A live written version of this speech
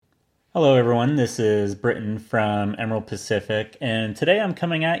Hello, everyone. This is Britton from Emerald Pacific, and today I'm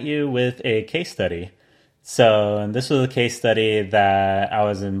coming at you with a case study. So, this was a case study that I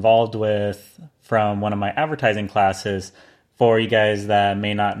was involved with from one of my advertising classes. For you guys that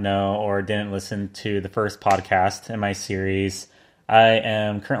may not know or didn't listen to the first podcast in my series, I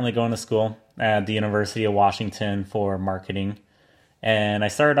am currently going to school at the University of Washington for marketing. And I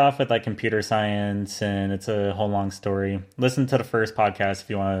started off with like computer science, and it's a whole long story. Listen to the first podcast if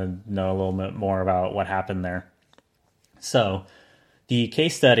you want to know a little bit more about what happened there. So, the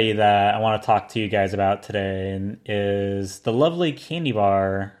case study that I want to talk to you guys about today is the lovely candy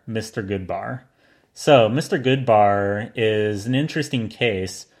bar, Mr. Goodbar. So, Mr. Goodbar is an interesting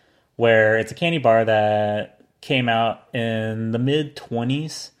case where it's a candy bar that came out in the mid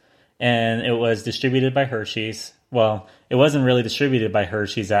 20s and it was distributed by Hershey's. Well, it wasn't really distributed by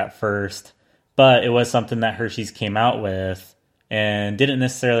Hershey's at first, but it was something that Hershey's came out with and didn't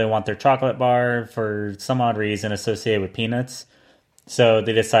necessarily want their chocolate bar for some odd reason associated with peanuts. So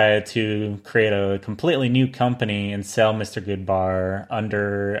they decided to create a completely new company and sell Mr. Goodbar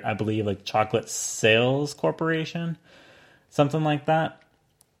under, I believe, like Chocolate Sales Corporation, something like that.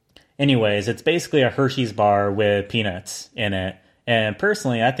 Anyways, it's basically a Hershey's bar with peanuts in it. And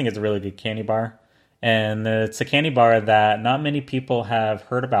personally, I think it's a really good candy bar. And it's a candy bar that not many people have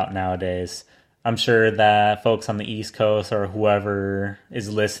heard about nowadays. I'm sure that folks on the East Coast or whoever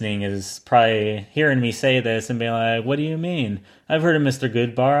is listening is probably hearing me say this and being like, what do you mean? I've heard of Mr.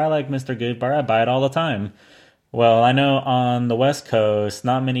 Goodbar. I like Mr. Goodbar. I buy it all the time. Well, I know on the West Coast,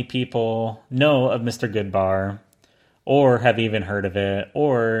 not many people know of Mr. Goodbar or have even heard of it,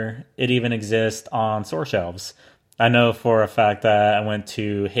 or it even exists on store shelves. I know for a fact that I went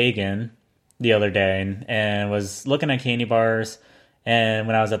to Hagen the other day and was looking at candy bars, and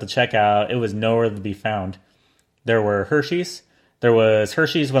when I was at the checkout, it was nowhere to be found. There were Hershey's. There was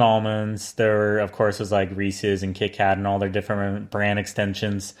Hershey's with almonds. There, of course, was like Reese's and Kit Kat and all their different brand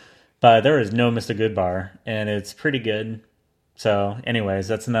extensions. But there was no Mr. Goodbar, and it's pretty good. So, anyways,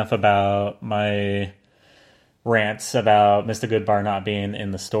 that's enough about my rants about Mr. Goodbar not being in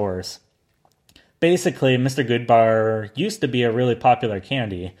the stores. Basically, Mr. Goodbar used to be a really popular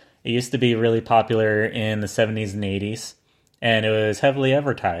candy. It used to be really popular in the 70s and 80s, and it was heavily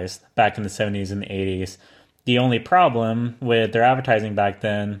advertised back in the 70s and the 80s. The only problem with their advertising back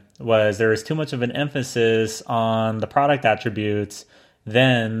then was there was too much of an emphasis on the product attributes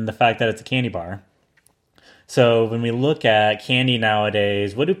than the fact that it's a candy bar. So when we look at candy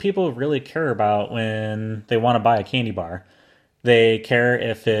nowadays, what do people really care about when they want to buy a candy bar? They care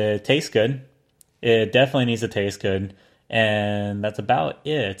if it tastes good. It definitely needs to taste good. And that's about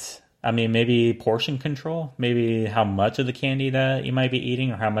it. I mean, maybe portion control, maybe how much of the candy that you might be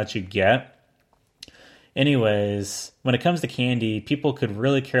eating or how much you get. Anyways, when it comes to candy, people could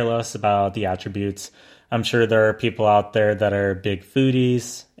really care less about the attributes. I'm sure there are people out there that are big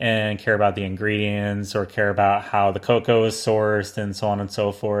foodies and care about the ingredients or care about how the cocoa is sourced and so on and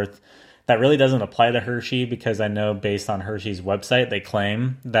so forth. That really doesn't apply to Hershey because I know based on Hershey's website, they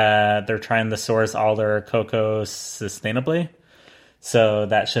claim that they're trying to source all their cocoa sustainably. So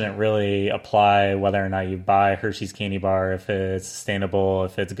that shouldn't really apply whether or not you buy Hershey's candy bar, if it's sustainable,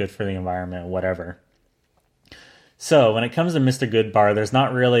 if it's good for the environment, whatever. So when it comes to Mr. Goodbar, there's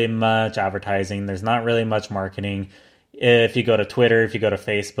not really much advertising. There's not really much marketing. If you go to Twitter, if you go to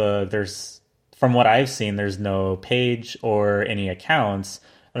Facebook, from what I've seen, there's no page or any accounts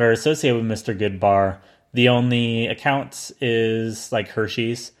that are associated with Mr. Goodbar. The only accounts is like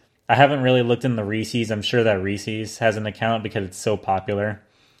Hershey's. I haven't really looked in the Reese's. I'm sure that Reese's has an account because it's so popular.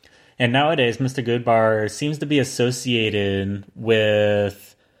 And nowadays, Mr. Goodbar seems to be associated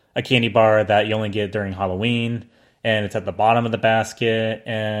with a candy bar that you only get during Halloween, and it's at the bottom of the basket.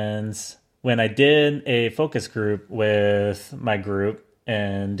 And when I did a focus group with my group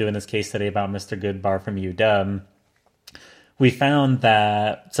and doing this case study about Mr. Goodbar from UW, we found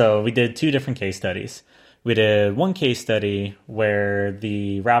that, so we did two different case studies. We did one case study where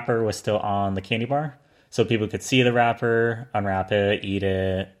the wrapper was still on the candy bar, so people could see the wrapper, unwrap it, eat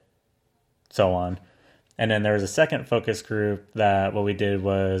it, so on. And then there was a second focus group that what we did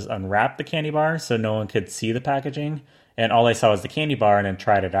was unwrap the candy bar so no one could see the packaging, and all they saw was the candy bar and then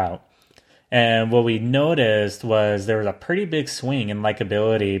tried it out. And what we noticed was there was a pretty big swing in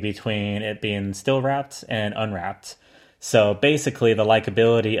likability between it being still wrapped and unwrapped. So basically, the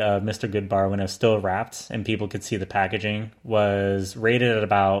likability of Mr. Goodbar when it was still wrapped and people could see the packaging was rated at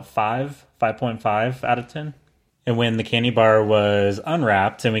about 5.5 out of 10. And when the candy bar was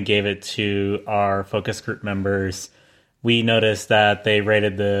unwrapped and we gave it to our focus group members, we noticed that they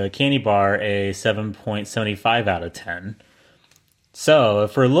rated the candy bar a 7.75 out of 10. So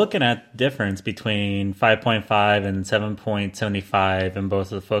if we're looking at the difference between 5.5 and 7.75 in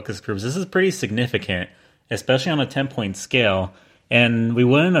both of the focus groups, this is pretty significant, especially on a 10-point scale. And we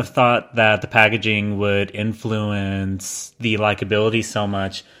wouldn't have thought that the packaging would influence the likability so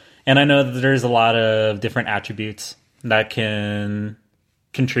much. And I know that there's a lot of different attributes that can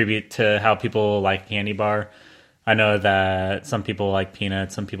contribute to how people like candy bar. I know that some people like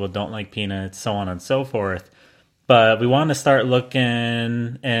peanuts, some people don't like peanuts, so on and so forth. But we want to start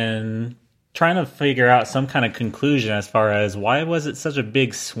looking and trying to figure out some kind of conclusion as far as why was it such a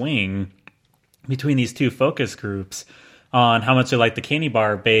big swing between these two focus groups on how much they like the candy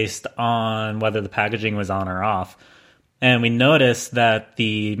bar based on whether the packaging was on or off. And we noticed that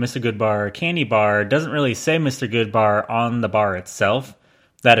the Mr. Goodbar candy bar doesn't really say Mr. Goodbar on the bar itself,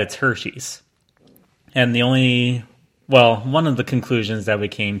 that it's Hershey's. And one of the conclusions that we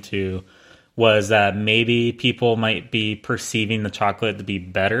came to was that maybe people might be perceiving the chocolate to be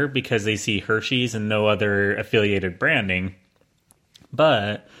better because they see Hershey's and no other affiliated branding.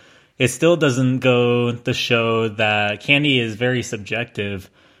 But it still doesn't go to show that candy is very subjective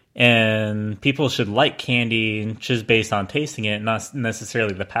and people should like candy just based on tasting it, not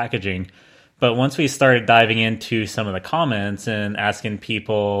necessarily the packaging. But once we started diving into some of the comments and asking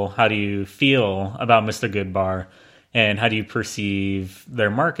people, how do you feel about Mr. Goodbar? And how do you perceive their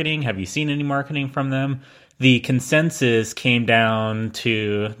marketing? Have you seen any marketing from them? The consensus came down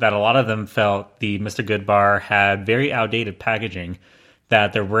to that a lot of them felt the Mr. Goodbar had very outdated packaging,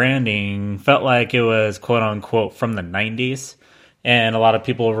 that their branding felt like it was quote unquote from the 90s. And a lot of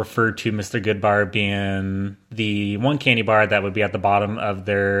people referred to Mr. Goodbar being the one candy bar that would be at the bottom of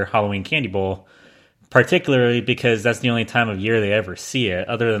their Halloween candy bowl, particularly because that's the only time of year they ever see it.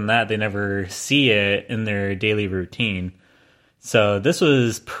 Other than that, they never see it in their daily routine. So this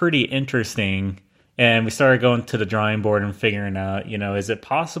was pretty interesting. And we started going to the drawing board and figuring out, is it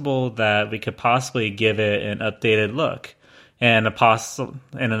possible that we could possibly give it an updated look and an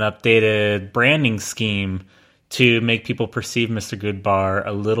updated branding scheme to make people perceive Mr. Goodbar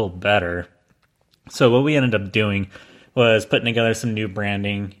a little better. So what we ended up doing was putting together some new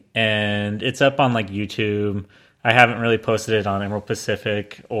branding, and it's up on YouTube. I haven't really posted it on Emerald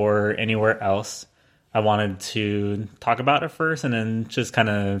Pacific or anywhere else. I wanted to talk about it first and then just kind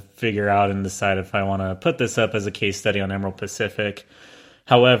of figure out and decide if I want to put this up as a case study on Emerald Pacific.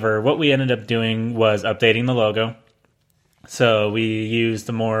 However, what we ended up doing was updating the logo. So we used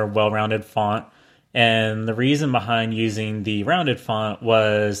a more well-rounded font. And the reason behind using the rounded font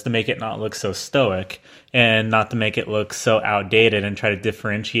was to make it not look so stoic and not to make it look so outdated and try to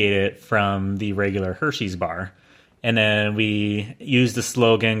differentiate it from the regular Hershey's bar. And then we used a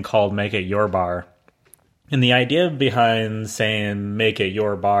slogan called "Make It Your Bar." And the idea behind saying "Make It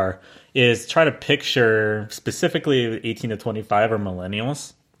Your Bar" is try to picture specifically 18 to 25 or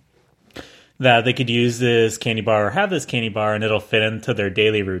millennials that they could use this candy bar or have this candy bar and it'll fit into their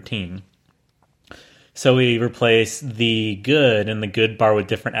daily routine. So we replaced the good and the good bar with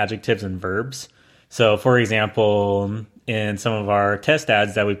different adjectives and verbs. So for example, in some of our test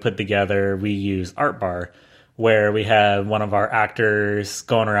ads that we put together, we use art bar, where we had one of our actors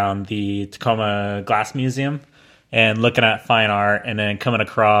going around the Tacoma Glass Museum and looking at fine art and then coming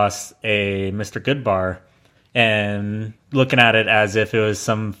across a Mr. Goodbar and looking at it as if it was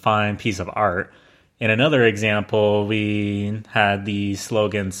some fine piece of art. In another example, we had the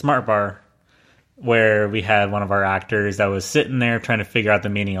slogan Smart Bar, where we had one of our actors that was sitting there trying to figure out the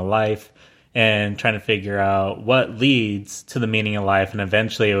meaning of life and trying to figure out what leads to the meaning of life, and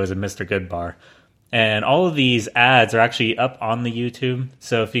eventually it was a Mr. Goodbar. And all of these ads are actually up on the YouTube.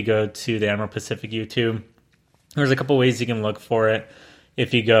 So if you go to the Emerald Pacific YouTube, there's a couple ways you can look for it.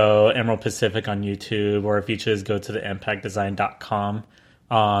 If you go Emerald Pacific on YouTube, or if you just go to the impactdesign.com,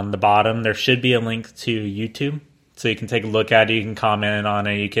 on the bottom there should be a link to YouTube. So you can take a look at it, you can comment on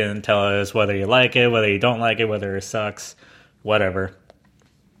it, you can tell us whether you like it, whether you don't like it, whether it sucks, whatever.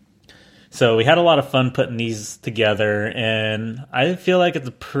 So we had a lot of fun putting these together, and I feel like it's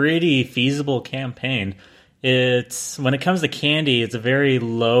a pretty feasible campaign. When it comes to candy, it's a very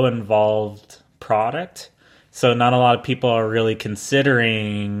low involved product. So not a lot of people are really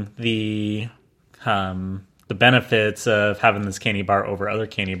considering the benefits of having this candy bar over other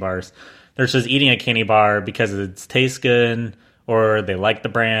candy bars. They're just eating a candy bar because it tastes good or they like the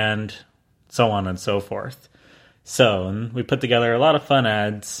brand, so on and so forth. So we put together a lot of fun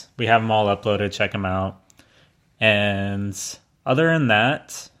ads. We have them all uploaded. Check them out. And other than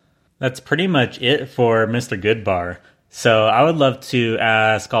that, that's pretty much it for Mr. Goodbar. So I would love to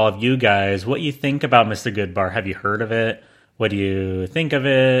ask all of you guys what you think about Mr. Goodbar. Have you heard of it? What do you think of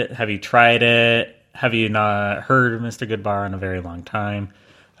it? Have you tried it? have you not heard of Mr. Goodbar in a very long time?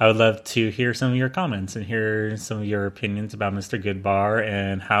 I would love to hear some of your comments and hear some of your opinions about Mr. Goodbar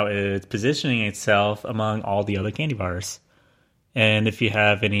and how it's positioning itself among all the other candy bars. And if you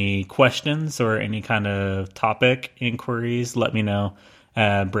have any questions or any kind of topic inquiries, let me know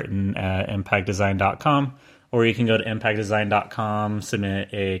at Britton@impactdesign.com, or you can go to impactdesign.com, submit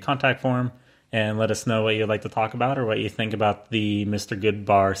a contact form, and let us know what you'd like to talk about or what you think about the Mr.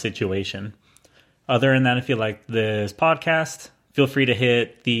 Goodbar situation. Other than that, if you like this podcast, feel free to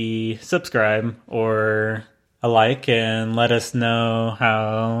hit the subscribe or a like and let us know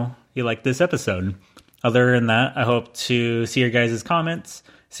how you like this episode. Other than that, I hope to see your guys' comments,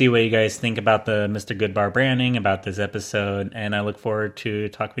 see what you guys think about the Mr. Goodbar branding, about this episode, and I look forward to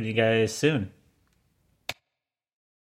talking with you guys soon.